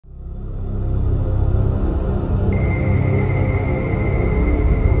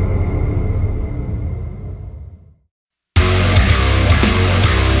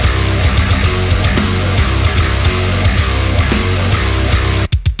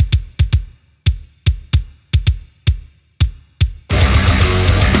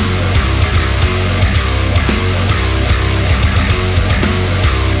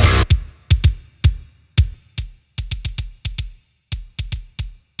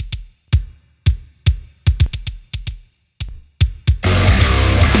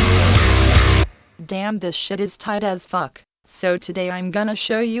Damn, this shit is tight as fuck. So today I'm gonna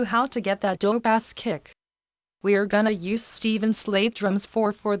show you how to get that dope ass kick. We're gonna use Steven Slate drums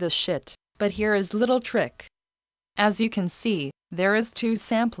for this shit, but here is little trick. As you can see, there is 2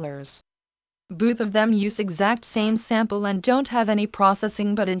 samplers. Both of them use exact same sample and don't have any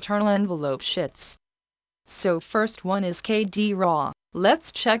processing but internal envelope shits. So first one is KD raw,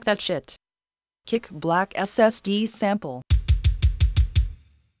 let's check that shit. Kick black SSD sample.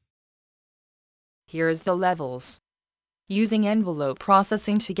 Here's the levels. Using envelope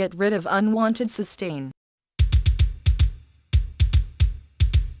processing to get rid of unwanted sustain.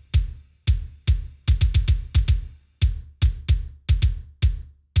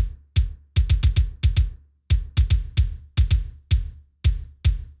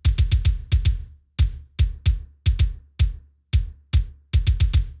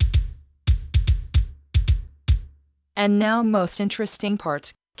 And now most interesting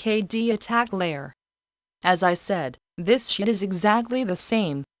part, KD attack layer. As I said, this shit is exactly the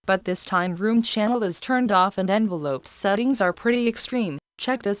same, but this time room channel is turned off and envelope settings are pretty extreme.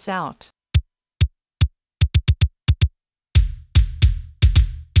 Check this out.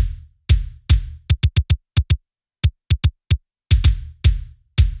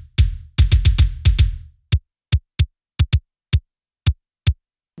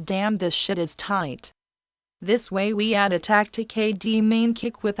 Damn, this shit is tight. This way we add attack to KD main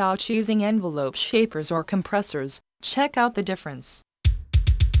kick without using envelope shapers or compressors. Check out the difference.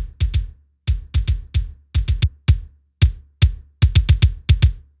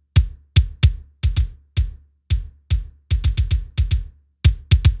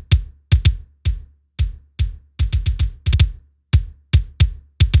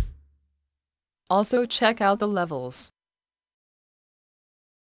 Also check out the levels.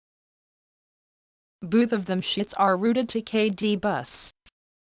 Both of them shits are routed to KD bus.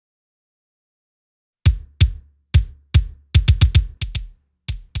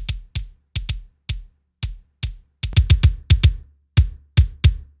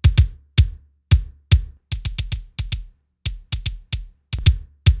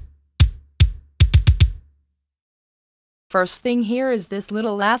 First thing here is this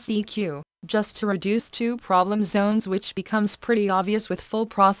little ass EQ, just to reduce 2 problem zones, which becomes pretty obvious with full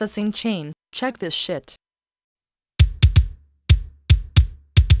processing chain. Check this shit.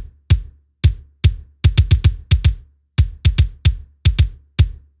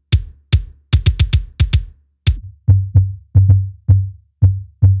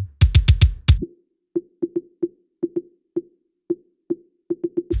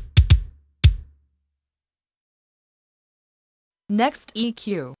 Next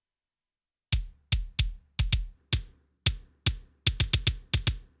EQ.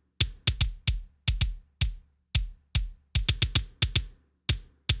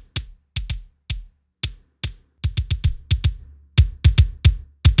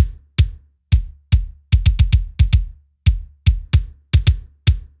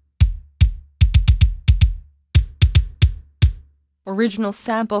 Original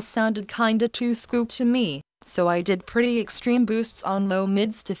sample sounded kinda too scoop to me, so I did pretty extreme boosts on low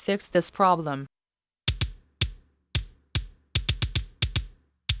mids to fix this problem.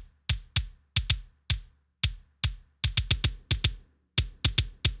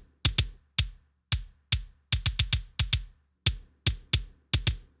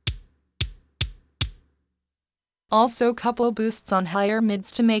 Also couple boosts on higher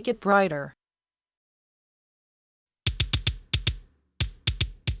mids to make it brighter.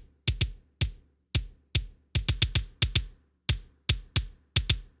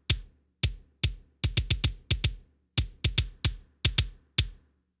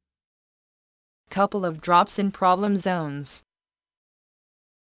 Couple of drops in problem zones.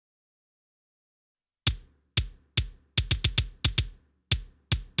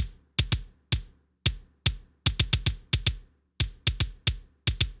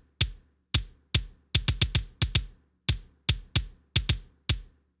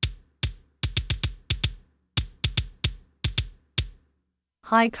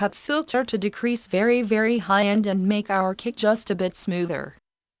 High cut filter to decrease very high end and make our kick just a bit smoother.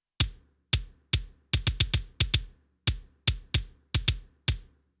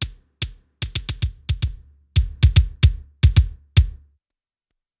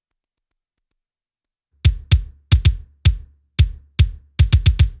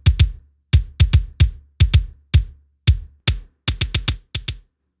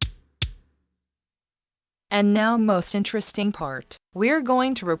 And now most interesting part, we're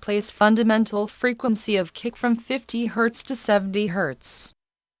going to replace fundamental frequency of kick from 50 Hz to 70 Hz.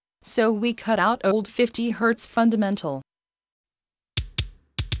 So we cut out old 50 Hz fundamental.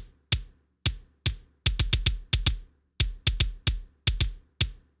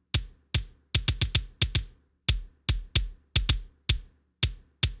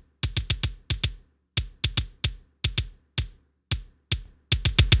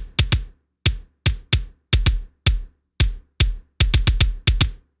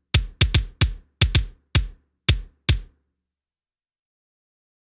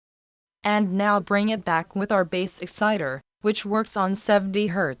 And now bring it back with our bass exciter, which works on 70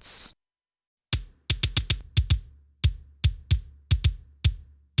 Hz.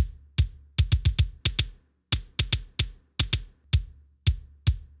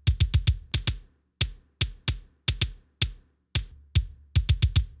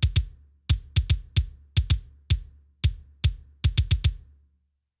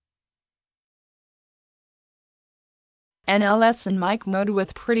 NLS in mic mode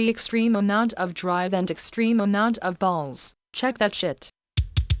with pretty extreme amount of drive and extreme amount of balls. Check that shit.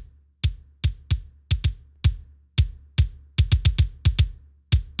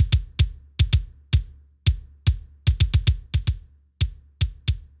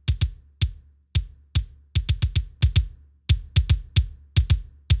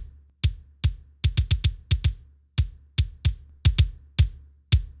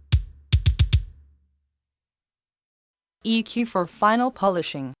 EQ for final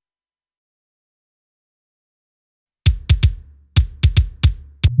polishing.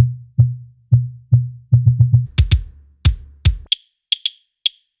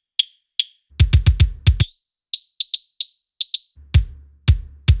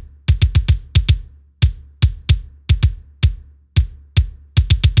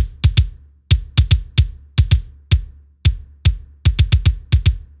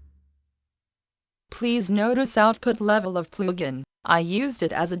 Please notice output level of plugin. I used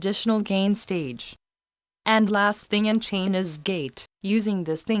it as additional gain stage. And last thing in chain is gate, using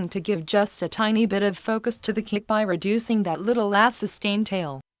this thing to give just a tiny bit of focus to the kick by reducing that little last sustain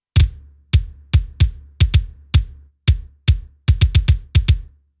tail.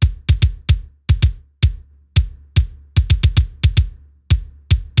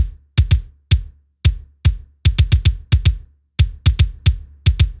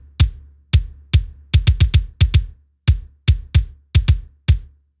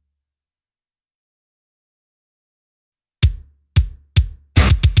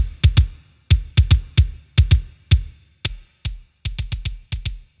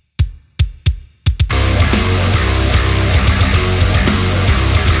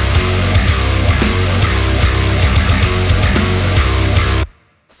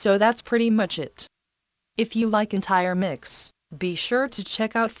 So that's pretty much it. If you like entire mix, be sure to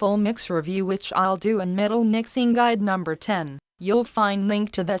check out full mix review which I'll do in Metal Mixing Guide number 10. You'll find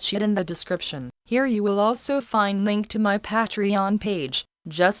link to that shit in the description. Here you will also find link to my Patreon page,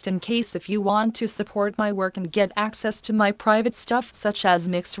 just in case if you want to support my work and get access to my private stuff such as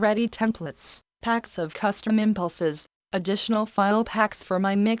mix-ready templates, packs of custom impulses, additional file packs for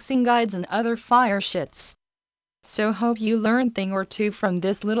my mixing guides and other fire shits. So hope you learned thing or two from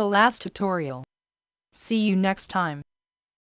this little last tutorial. See you next time.